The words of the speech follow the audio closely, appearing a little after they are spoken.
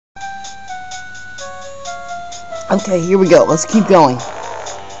Okay, here we go. Let's keep going.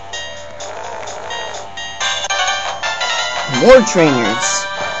 More trainers.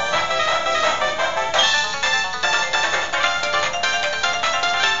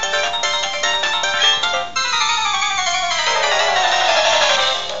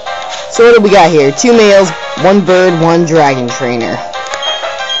 So what do we got here? 2 males, 1 bird, 1 dragon trainer.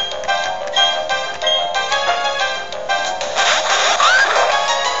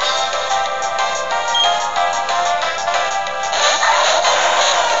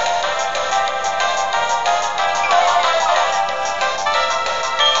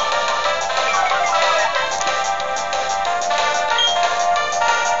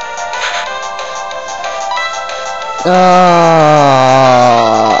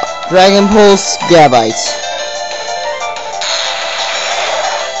 Dragon Pulse, Gabite.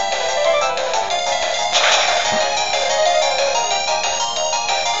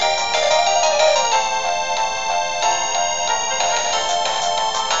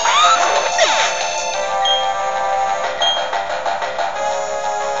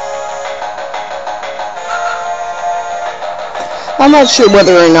 I'm not sure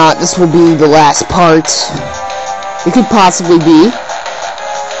whether or not this will be the last part. It could possibly be.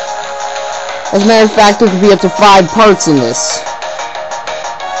 As a matter of fact, there could be up to 5 parts in this.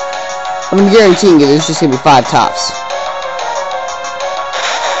 I'm guaranteeing you there's just gonna be 5 tops.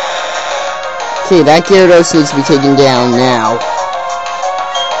 Okay, that Gyarados needs to be taken down now.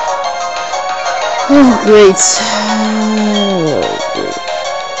 Oh, great.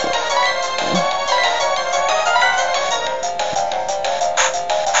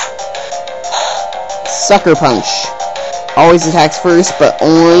 Sucker Punch. Always attacks first, but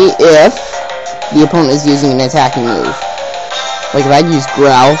only if the opponent is using an attacking move. Like if I'd used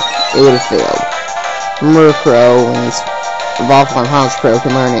Growl, it would have failed. Murkrow and Evolved Form Honchkrow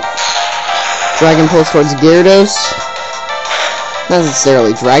can learn it. Dragon Pulse towards Gyarados. Not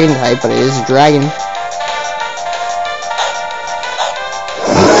necessarily Dragon type, but it is a dragon.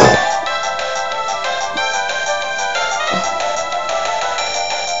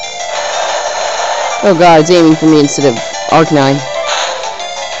 Oh god, it's aiming for me instead of Arcanine.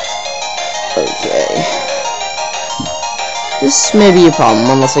 Okay. This may be a problem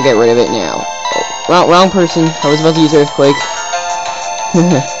unless I get rid of it now. Oh, wrong person. I was about to use Earthquake.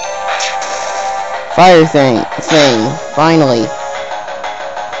 Fire thing. Finally.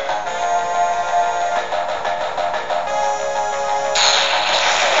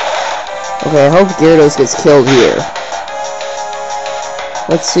 Okay, I hope Gyarados gets killed here.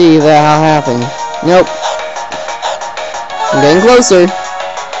 Let's see if that'll happen. Nope. I'm getting closer.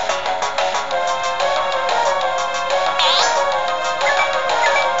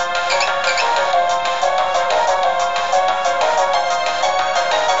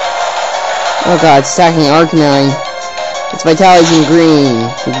 Oh god, it's attacking Arcanine. Its Vitality's in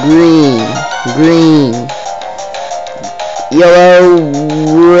green. Green.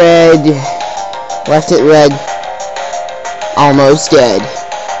 Yellow, red. Left hit red. Almost dead.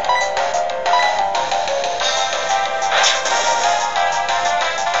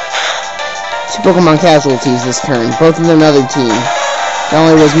 2 Pokemon casualties this turn. Both of them other team. Not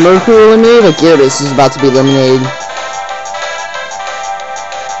only was Mercury eliminated, but Gyarados is about to be eliminated.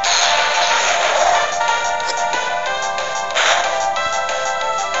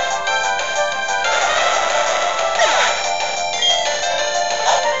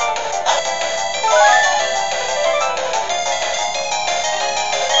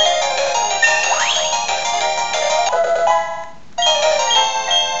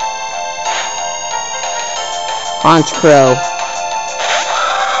 Honchkrow.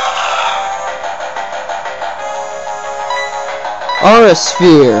 Aura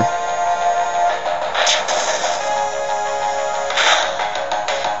Sphere.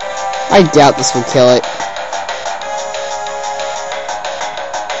 I doubt this will kill it.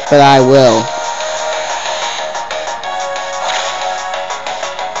 But I will.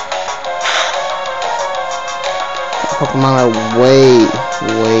 Pokemon are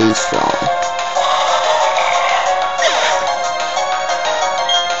way strong.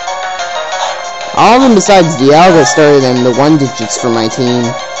 All of them besides Dialga started in the 1 digits for my team.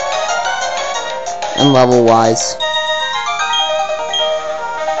 And level-wise.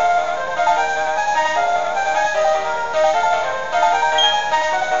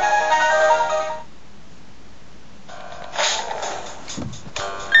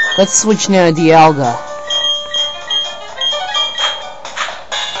 Let's switch now to Dialga.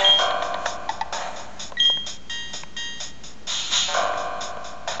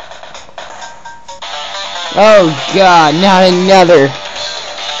 Oh god, not another.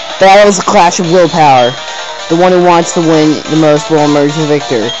 That was a clash of willpower. the one who wants to win the most will emerge the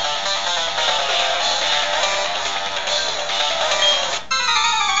victor.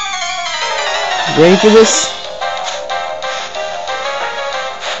 Ready for this?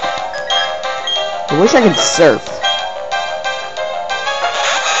 I wish I could surf.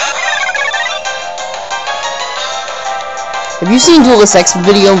 Have you seen Duelist X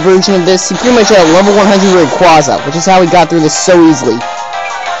video version of this? He pretty much had a level 100 Rayquaza, which is how he got through this so easily.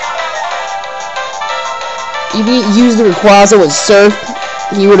 If he used the Rayquaza with Surf,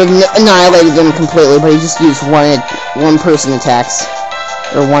 he would have annihilated them completely, but he just used one person attacks.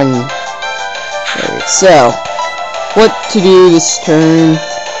 Or one... Right, so, what to do this turn?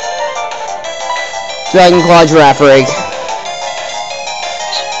 Dragon Claw Giraffe Egg.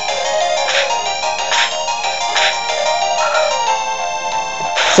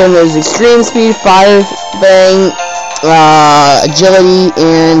 So there's Extreme Speed, Fire Bang, Agility,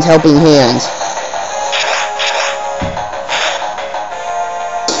 and Helping Hand.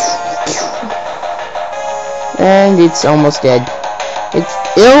 And it's almost dead. It's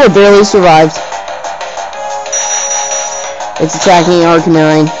ill, it barely survived. It's attacking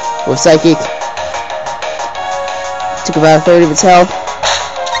Arcanine with Psychic. Took about a third of its health.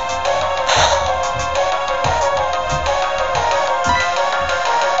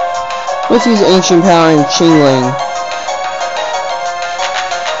 Let's use Ancient Power and Chingling.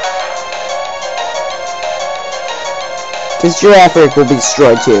 Because Giraffe Egg will be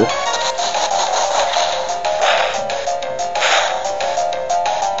destroyed too.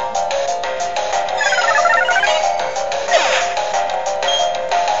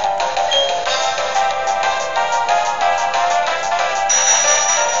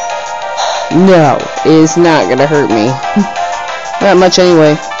 No, it is not gonna hurt me. Not much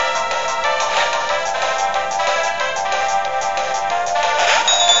anyway.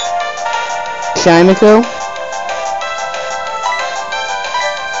 Shaymin.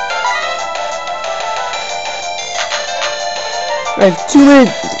 I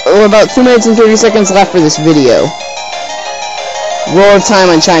have about 2 minutes and 30 seconds left for this video. Roll of time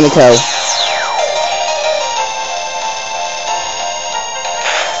on Shaymin.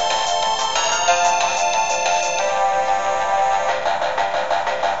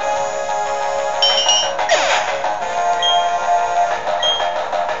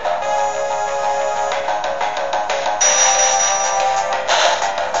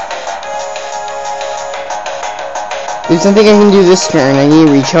 There's something I can do this turn. I need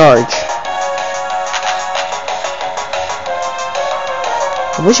to recharge.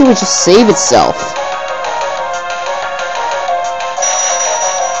 I wish it would just save itself.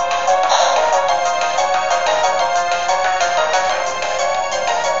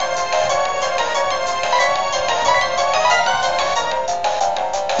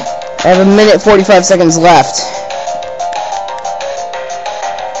 I have 1 minute 45 seconds left.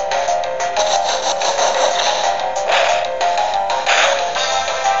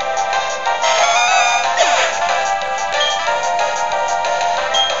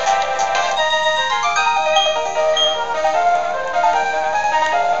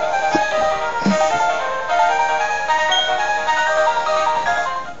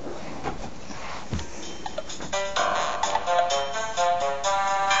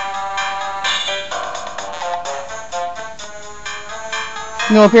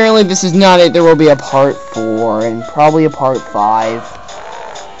 No, apparently this is not it. There will be a part 4 and probably a part 5.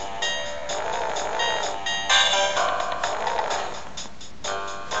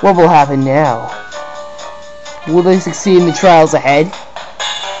 What will happen now? Will they succeed in the trials ahead?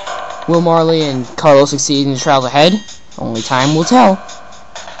 Will Marley and Carlos succeed in the trials ahead? Only time will tell.